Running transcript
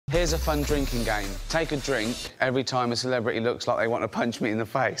Here's a fun drinking game. Take a drink every time a celebrity looks like they want to punch me in the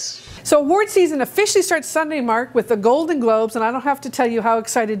face. So award season officially starts Sunday, Mark, with the Golden Globes, and I don't have to tell you how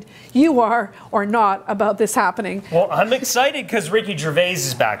excited you are or not about this happening. Well, I'm excited because Ricky Gervais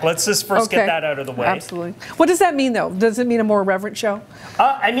is back. Let's just first get that out of the way. Absolutely. What does that mean, though? Does it mean a more reverent show?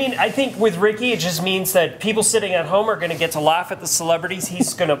 I mean, I think with Ricky, it just means that people sitting at home are going to get to laugh at the celebrities.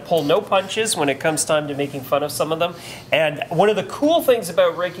 He's going to pull no punches when it comes time to making fun of some of them. And one of the cool things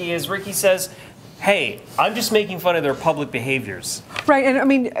about Ricky is Ricky says, hey, I'm just making fun of their public behaviors. Right, and I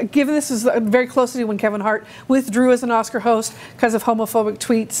mean, given this is very closely when Kevin Hart withdrew as an Oscar host because of homophobic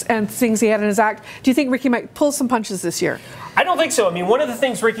tweets and things he had in his act, do you think Ricky might pull some punches this year? I don't think so. I mean, one of the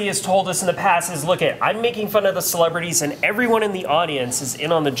things Ricky has told us in the past is, look, I'm making fun of the celebrities and everyone in the audience is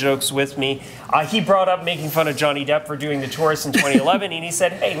in on the jokes with me. He brought up making fun of Johnny Depp for doing The Tourist in 2011, and he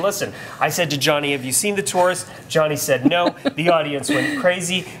said, hey, listen, I said to Johnny, have you seen The Tourist? Johnny said no. The audience went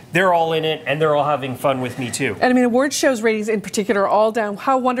crazy. They're all in it, and they're all having fun with me, too. And I mean, award shows ratings in particular are all down.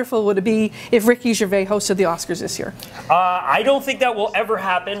 How wonderful would it be if Ricky Gervais hosted the Oscars this year? I don't think that will ever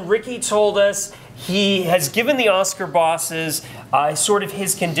happen. Ricky told us he has given the Oscar bosses sort of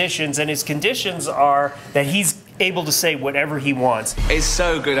his conditions, and his conditions are that he's able to say whatever he wants. It's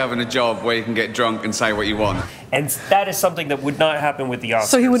so good having a job where you can get drunk and say what you want. And that is something that would not happen with the Oscars.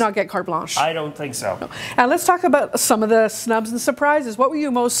 So he would not get carte blanche? I don't think so. No. And let's talk about some of the snubs and surprises. What were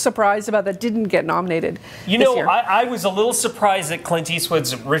you most surprised about that didn't get nominated You this know, year? I was a little surprised at Clint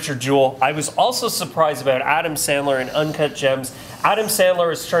Eastwood's Richard Jewell. I was also surprised about Adam Sandler in Uncut Gems. Adam Sandler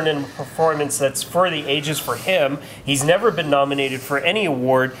has turned in a performance that's for the ages for him. He's never been nominated for any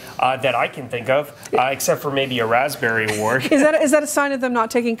award that I can think of, except for maybe a Raspberry Award. Is that a sign of them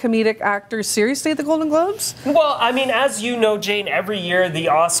not taking comedic actors seriously at the Golden Globes? Well, I mean, as you know, Jane, every year the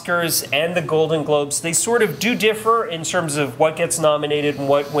Oscars and the Golden Globes, they sort of do differ in terms of what gets nominated and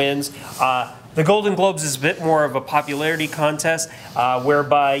what wins. The Golden Globes is a bit more of a popularity contest,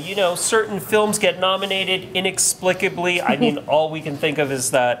 whereby, you know, certain films get nominated inexplicably. I mean, all we can think of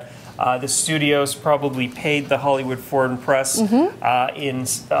is that the studios probably paid the Hollywood Foreign Press in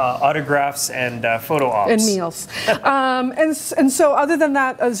autographs and photo ops. And meals. and so other than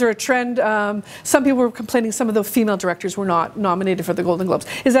that, is there a trend? Some people were complaining some of the female directors were not nominated for the Golden Globes.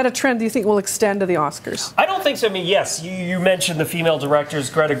 Is that a trend do you think will extend to the Oscars? I don't think so. I mean, yes, you mentioned the female directors,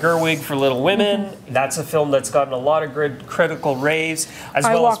 Greta Gerwig for Little Women. That's a film that's gotten a lot of good critical raves.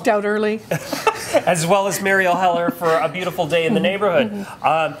 I walked out early. As well as Mariel Heller for A Beautiful Day in the Neighborhood.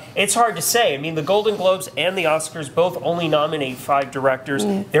 It's hard to say. I mean, the Golden Globes and the Oscars both only nominate 5 directors.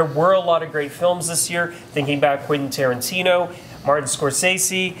 There were a lot of great films this year. Thinking back, Quentin Tarantino, Martin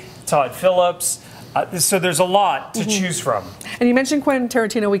Scorsese, Todd Phillips. So there's a lot to choose from. And you mentioned Quentin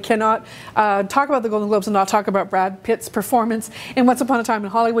Tarantino. We cannot talk about the Golden Globes and not talk about Brad Pitt's performance in Once Upon a Time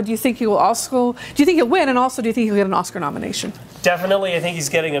in Hollywood. Do you think he will also? Do you think he'll win? And also, do you think he'll get an Oscar nomination? Definitely, I think he's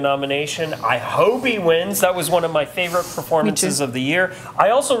getting a nomination. I hope he wins. That was one of my favorite performances of the year.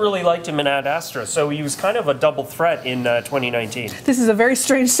 I also really liked him in Ad Astra, so he was kind of a double threat in 2019. This is a very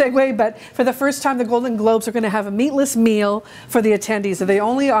strange segue, but for the first time, the Golden Globes are going to have a meatless meal for the attendees. They're the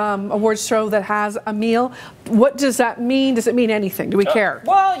only awards show that has a meal. What does that mean? Does it mean anything? Do we care?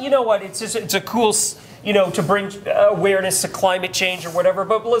 Well, you know what? It's a cool, you know, to bring awareness to climate change or whatever.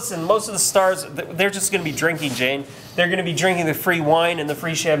 But listen, most of the stars, they're just going to be drinking, Jane. They're going to be drinking the free wine and the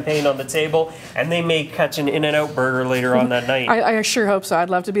free champagne on the table, and they may catch an In-N-Out burger later on that night. I sure hope so. I'd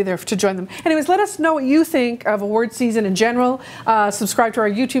love to be there to join them. Anyways, let us know what you think of award season in general. Subscribe to our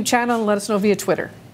YouTube channel and let us know via Twitter.